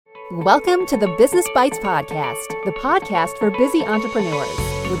Welcome to the Business Bites Podcast, the podcast for busy entrepreneurs.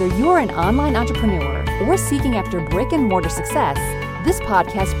 Whether you're an online entrepreneur or seeking after brick and mortar success, this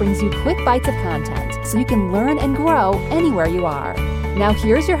podcast brings you quick bites of content so you can learn and grow anywhere you are. Now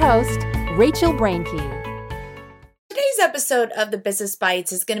here's your host, Rachel Brainke. Today's episode of the Business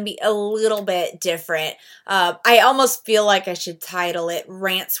Bites is going to be a little bit different. I almost feel like I should title it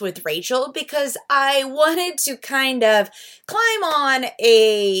Rants with Rachel because I wanted to kind of climb on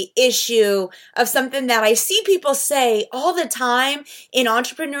a issue of something that I see people say all the time in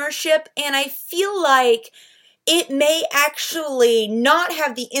entrepreneurship, and I feel like it may actually not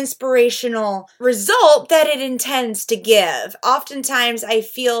have the inspirational result that it intends to give. Oftentimes, I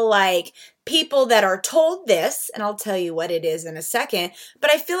feel like people that are told this, and I'll tell you what it is in a second,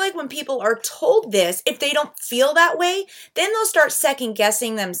 but I feel like when people are told this, if they don't feel that way, then they'll start second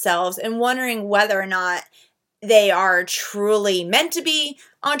guessing themselves and wondering whether or not they are truly meant to be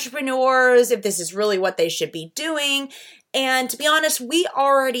entrepreneurs, if this is really what they should be doing. And to be honest, we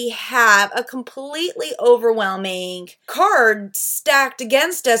already have a completely overwhelming card stacked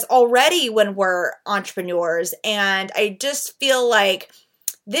against us already when we're entrepreneurs. And I just feel like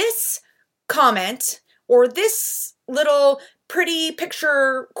this comment or this little pretty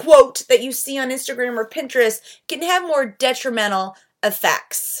picture quote that you see on Instagram or Pinterest can have more detrimental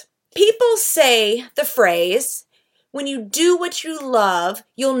effects. People say the phrase, when you do what you love,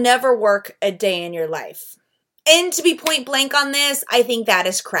 you'll never work a day in your life. And to be point blank on this, I think that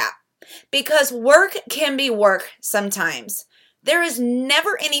is crap. Because work can be work sometimes. There is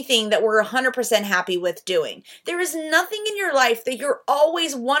never anything that we're 100% happy with doing. There is nothing in your life that you're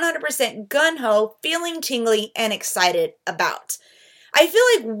always 100% gung-ho, feeling tingly, and excited about. I feel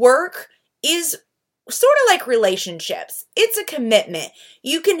like work is sort of like relationships. It's a commitment.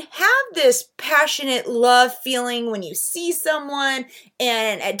 You can have this passionate love feeling when you see someone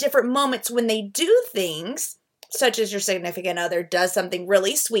and at different moments when they do things, such as your significant other does something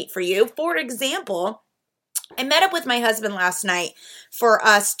really sweet for you. For example, I met up with my husband last night for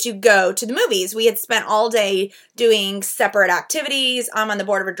us to go to the movies. We had spent all day doing separate activities. I'm on the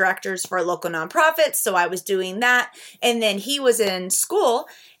board of directors for a local nonprofit, so I was doing that. And then he was in school,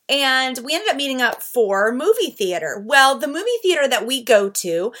 and we ended up meeting up for movie theater. Well, the movie theater that we go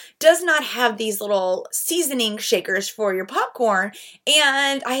to does not have these little seasoning shakers for your popcorn.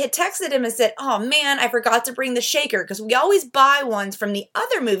 And I had texted him and said, oh man, I forgot to bring the shaker because we always buy ones from the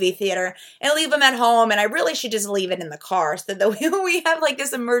other movie theater and leave them at home. And I really should just leave it in the car so that we have like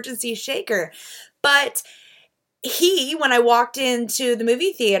this emergency shaker. But he, when I walked into the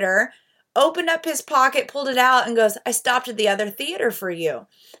movie theater, opened up his pocket, pulled it out, and goes, I stopped at the other theater for you.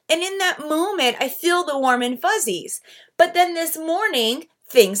 And in that moment, I feel the warm and fuzzies. But then this morning,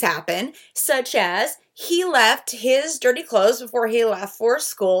 things happen, such as he left his dirty clothes before he left for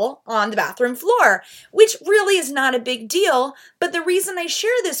school on the bathroom floor, which really is not a big deal. But the reason I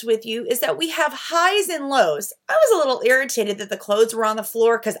share this with you is that we have highs and lows. I was a little irritated that the clothes were on the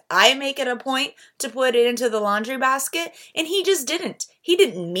floor because I make it a point to put it into the laundry basket, and he just didn't. He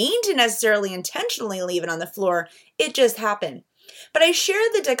didn't mean to necessarily intentionally leave it on the floor. It just happened. But I share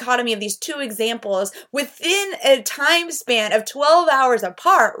the dichotomy of these two examples within a time span of 12 hours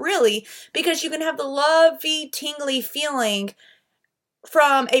apart, really, because you can have the lovey, tingly feeling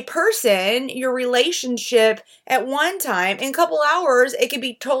from a person, your relationship at one time. In a couple hours, it could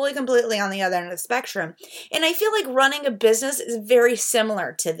be totally, completely on the other end of the spectrum. And I feel like running a business is very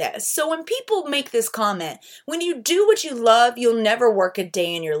similar to this. So when people make this comment, when you do what you love, you'll never work a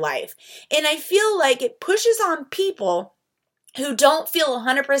day in your life. And I feel like it pushes on people who don't feel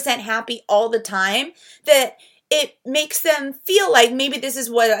 100% happy all the time, that it makes them feel like maybe this is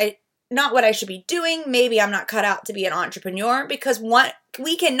not what I should be doing. Maybe I'm not cut out to be an entrepreneur, because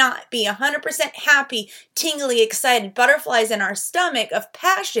we cannot be 100% happy, tingly, excited, butterflies in our stomach of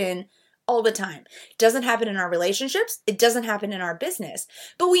passion all the time. It doesn't happen in our relationships. It doesn't happen in our business.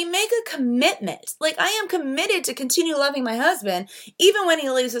 But we make a commitment. Like, I am committed to continue loving my husband even when he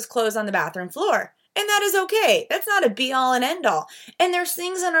leaves his clothes on the bathroom floor. And that is okay. That's not a be-all and end-all. And there's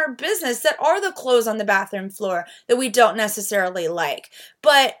things in our business that are the clothes on the bathroom floor that we don't necessarily like.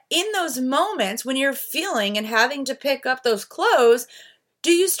 But in those moments when you're feeling and having to pick up those clothes,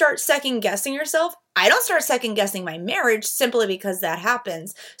 do you start second-guessing yourself? I don't start second-guessing my marriage simply because that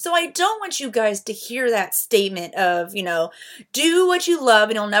happens. So I don't want you guys to hear that statement of, do what you love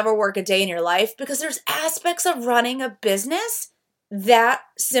and you'll never work a day in your life, because there's aspects of running a business that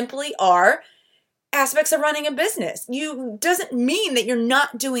simply are aspects of running a business. You doesn't mean that you're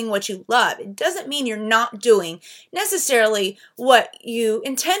not doing what you love. It doesn't mean you're not doing necessarily what you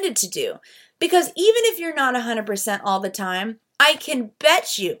intended to do. Because even if you're not 100% all the time, I can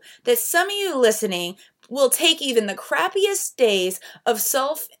bet you that some of you listening will take even the crappiest days of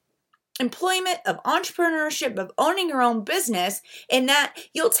self-employment, of entrepreneurship, of owning your own business, and that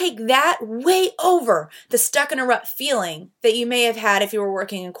you'll take that way over the stuck in a rut feeling that you may have had if you were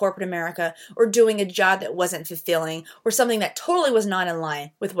working in corporate America or doing a job that wasn't fulfilling or something that totally was not in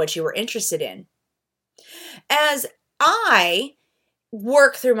line with what you were interested in. As I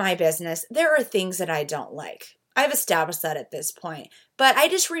work through my business, there are things that I don't like. I've established that at this point. But I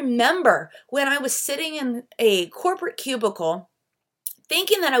just remember when I was sitting in a corporate cubicle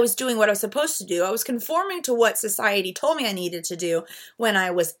thinking that I was doing what I was supposed to do. I was conforming to what society told me I needed to do when I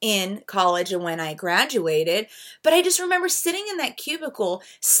was in college and when I graduated. But I just remember sitting in that cubicle,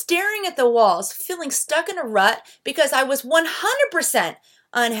 staring at the walls, feeling stuck in a rut because I was 100%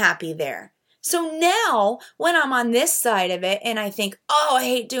 unhappy there. So now when I'm on this side of it and I think, oh, I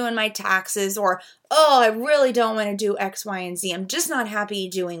hate doing my taxes, or, oh, I really don't want to do X, Y, and Z. I'm just not happy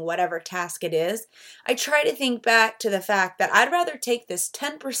doing whatever task it is. I try to think back to the fact that I'd rather take this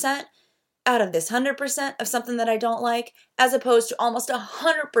 10% out of this 100% of something that I don't like, as opposed to almost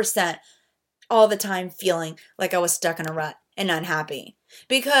 100% all the time feeling like I was stuck in a rut and unhappy.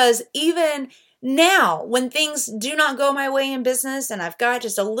 Because even now, when things do not go my way in business and I've got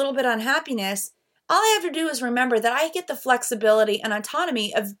just a little bit of unhappiness, all I have to do is remember that I get the flexibility and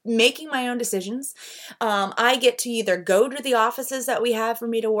autonomy of making my own decisions. I get to either go to the offices that we have for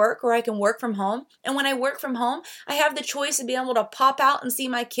me to work, or I can work from home. And when I work from home, I have the choice of being able to pop out and see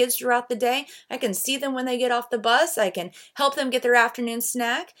my kids throughout the day. I can see them when they get off the bus. I can help them get their afternoon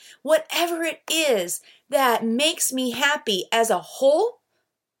snack. Whatever it is that makes me happy as a whole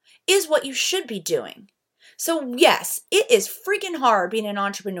is what you should be doing. So yes, it is freaking hard being an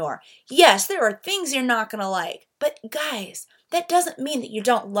entrepreneur. Yes, there are things you're not going to like. But guys, that doesn't mean that you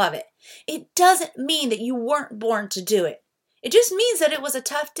don't love it. It doesn't mean that you weren't born to do it. It just means that it was a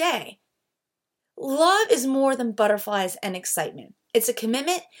tough day. Love is more than butterflies and excitement. It's a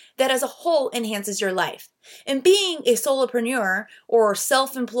commitment that as a whole enhances your life. And being a solopreneur or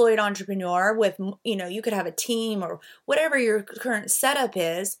self-employed entrepreneur with, you could have a team or whatever your current setup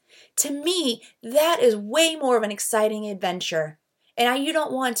is, to me, that is way more of an exciting adventure. And you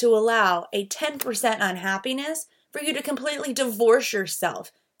don't want to allow a 10% unhappiness for you to completely divorce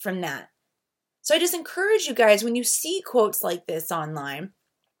yourself from that. So I just encourage you guys, when you see quotes like this online,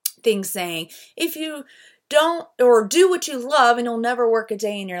 things saying, if you don't or do what you love and you'll never work a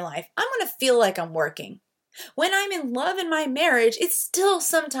day in your life, I'm going to feel like I'm working. When I'm in love in my marriage, it still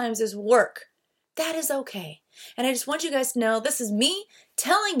sometimes is work. That is okay. And I just want you guys to know this is me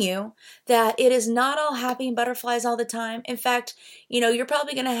telling you that it is not all happy and butterflies all the time. In fact, you're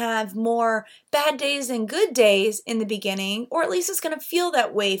probably going to have more bad days than good days in the beginning, or at least it's going to feel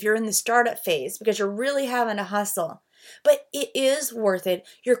that way if you're in the startup phase because you're really having to hustle. But it is worth it.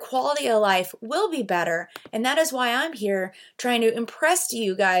 Your quality of life will be better. And that is why I'm here trying to impress to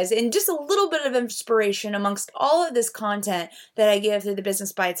you guys and just a little bit of inspiration amongst all of this content that I give through the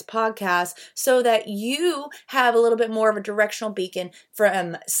Business Bites podcast, so that you have a little bit more of a directional beacon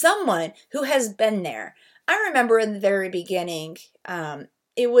from someone who has been there. I remember in the very beginning,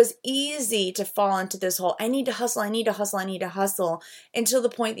 it was easy to fall into this whole, I need to hustle, until the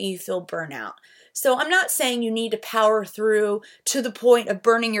point that you feel burnout. So I'm not saying you need to power through to the point of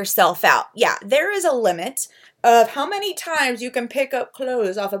burning yourself out. Yeah, there is a limit of how many times you can pick up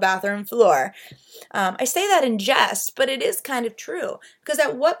clothes off a bathroom floor. I say that in jest, but it is kind of true. Because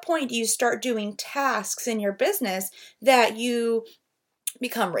at what point do you start doing tasks in your business that you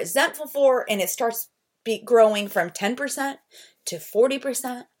become resentful for, and it starts growing from 10% to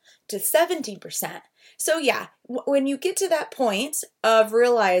 40% to 70%? So yeah, when you get to that point of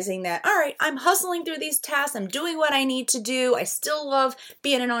realizing that, all right, I'm hustling through these tasks, I'm doing what I need to do, I still love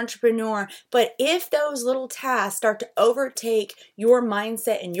being an entrepreneur, but if those little tasks start to overtake your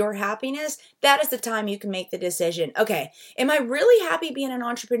mindset and your happiness, that is the time you can make the decision. Okay, am I really happy being an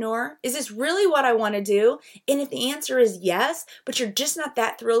entrepreneur? Is this really what I want to do? And if the answer is yes, but you're just not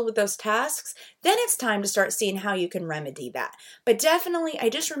that thrilled with those tasks, then it's time to start seeing how you can remedy that. But definitely, I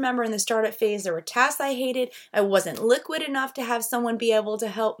just remember in the startup phase, there were tasks I hated. I wasn't liquid enough to have someone be able to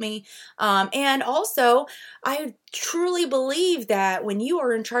help me. And also, I truly believe that when you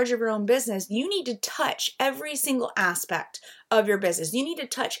are in charge of your own business, you need to touch every single aspect of your business. You need to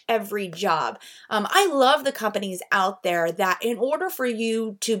touch every job. I love the companies out there that in order for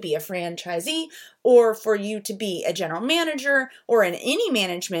you to be a franchisee or for you to be a general manager or in any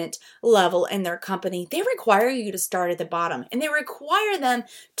management level in their company, they require you to start at the bottom and they require them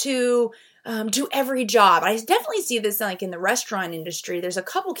to do every job. I definitely see this like in the restaurant industry. There's a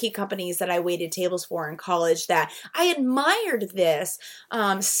couple key companies that I waited tables for in college that I admired this,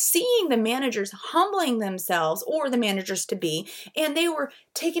 seeing the managers humbling themselves or the managers to be, and they were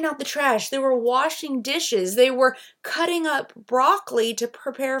taking out the trash. They were washing dishes. They were cutting up broccoli to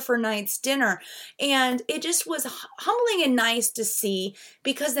prepare for night's dinner. And it just was humbling and nice to see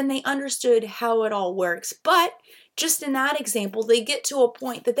because then they understood how it all works. But just in that example, they get to a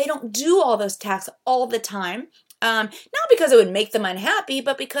point that they don't do all those tasks all the time. Not because it would make them unhappy,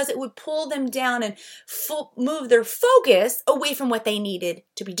 but because it would pull them down and move their focus away from what they needed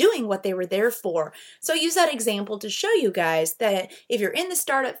to be doing, what they were there for. So I use that example to show you guys that if you're in the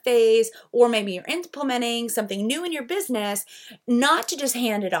startup phase, or maybe you're implementing something new in your business, not to just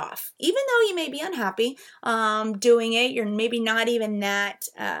hand it off. Even though you may be unhappy doing it, you're maybe not even that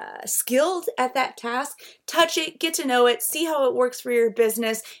skilled at that task, touch it, get to know it, see how it works for your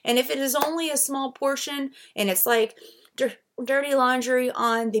business. And if it is only a small portion and it's like dirty laundry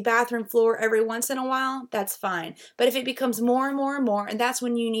on the bathroom floor every once in a while, that's fine. But if it becomes more and more and more, and that's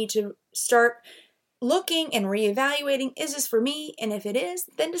when you need to start looking and reevaluating, is this for me? And if it is,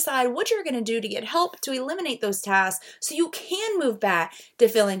 then decide what you're going to do to get help to eliminate those tasks so you can move back to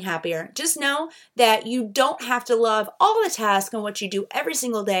feeling happier. Just know that you don't have to love all the tasks and what you do every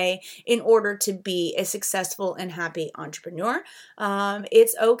single day in order to be a successful and happy entrepreneur.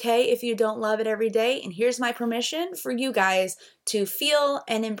 It's okay if you don't love it every day. And here's my permission for you guys to feel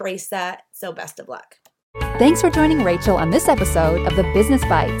and embrace that. So best of luck. Thanks for joining Rachel on this episode of The Business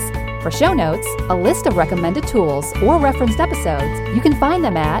Bites. For show notes, a list of recommended tools, or referenced episodes, you can find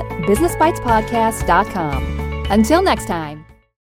them at businessbitespodcast.com. Until next time.